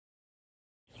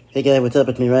Hey guys, what's up?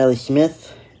 It's me, Riley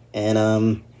Smith,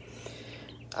 and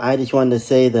I just wanted to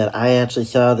say that I actually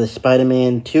saw the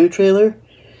Spider-Man 2 trailer,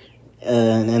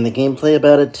 and the gameplay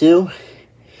about it too,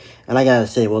 and I gotta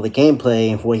say, well, the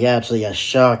gameplay was actually a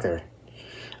shocker.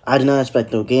 I did not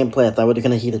expect no gameplay. I thought we were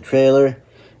gonna see the trailer,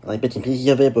 like bits and pieces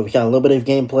of it, but we got a little bit of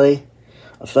gameplay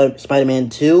of Spider-Man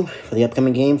 2 for the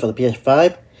upcoming game for the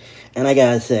PS5, and I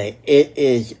gotta say, it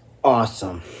is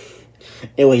awesome.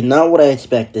 It was not what I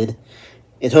expected.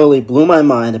 It totally blew my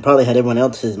mind. It probably had everyone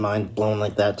else's mind blown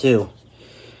like that, too.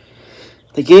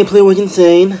 The gameplay was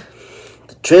insane.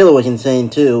 The trailer was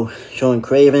insane, too. Showing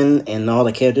Kraven and all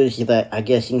the characters that I'm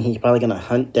guessing he's probably going to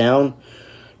hunt down.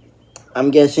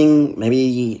 I'm guessing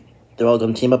maybe they're all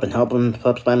going to team up and help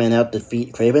Spider-Man out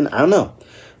defeat Kraven. I don't know.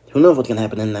 Who knows what's going to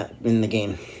happen in the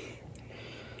game.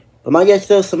 But my guess,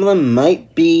 though, some of them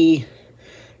might be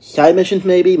side missions,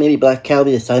 maybe. Maybe Black Cat will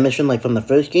be a side mission, like from the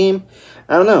first game.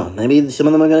 I don't know. Maybe some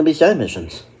of them are going to be side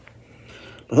missions.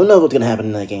 But who knows what's going to happen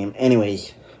in that game.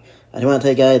 Anyways, I just want to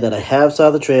tell you guys that I have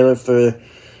saw the trailer for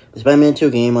the Spider-Man 2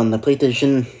 game on the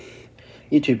PlayStation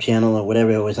YouTube channel or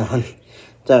whatever it was on.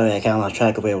 Sorry, I kind of lost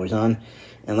track of where it was on.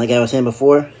 And like I was saying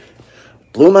before,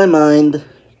 blew my mind.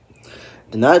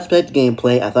 Did not expect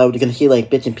gameplay. I thought we were going to see like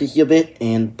bits and pieces of it.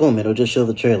 And boom, it'll just show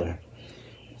the trailer.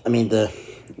 I mean, the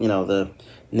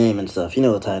name and stuff. You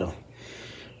know the title.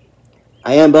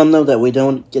 I am bummed, though, that we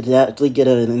don't get to actually get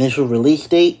an initial release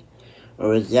date,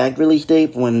 or exact release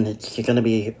date for when it's going to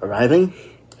be arriving.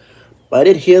 But I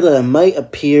did hear that it might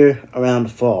appear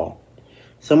around fall.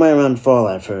 Somewhere around fall,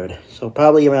 I've heard. So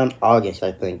probably around August,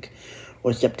 I think,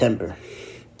 or September.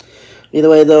 Either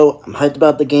way, though, I'm hyped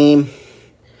about the game.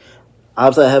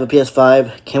 Obviously, I have a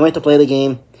PS5. Can't wait to play the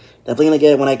game. Definitely going to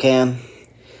get it when I can.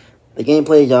 The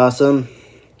gameplay is awesome.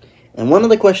 And one of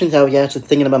the questions I was actually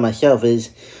thinking about myself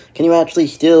is, can you actually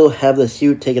still have the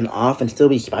suit taken off and still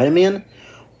be Spider-Man?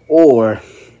 Or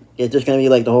is it just going to be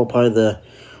like the whole part of the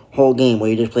whole game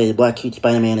where you just play the black suit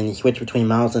Spider-Man and you switch between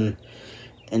Miles and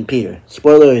Peter?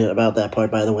 Spoiler about that part,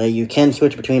 by the way. You can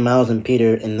switch between Miles and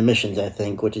Peter in the missions, I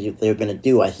think, which is what they're going to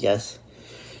do, I guess.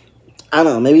 I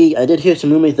don't know, maybe I did hear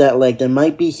some rumors that like there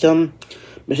might be some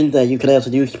missions that you could also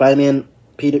do Spider-Man,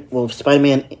 Peter, well,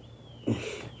 Spider-Man,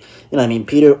 you know what I mean,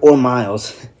 Peter or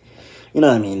Miles. You know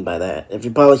what I mean by that. If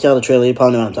you probably saw the trailer, you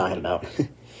probably know what I'm talking about.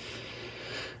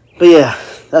 But yeah,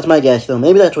 that's my guess, though.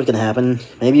 Maybe that's what's going to happen.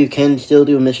 Maybe you can still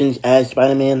do missions as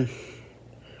Spider-Man.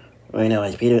 Or,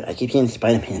 as Peter. I keep saying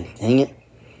Spider-Man. Dang it.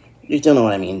 You still know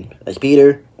what I mean. As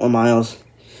Peter or Miles.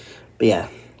 But yeah,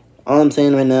 all I'm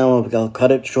saying right now, I'll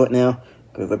cut it short now.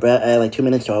 I had like 2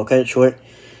 minutes, so I'll cut it short.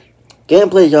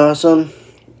 Gameplay is awesome.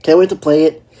 Can't wait to play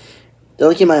it.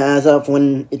 Don't keep my eyes out for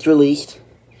when it's released.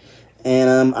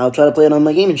 And I'll try to play it on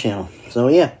my gaming channel. So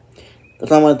yeah,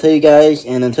 that's all I want to tell you guys.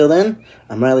 And until then,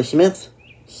 I'm Riley Smith,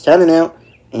 signing out,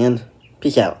 and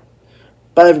peace out.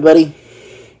 Bye, everybody.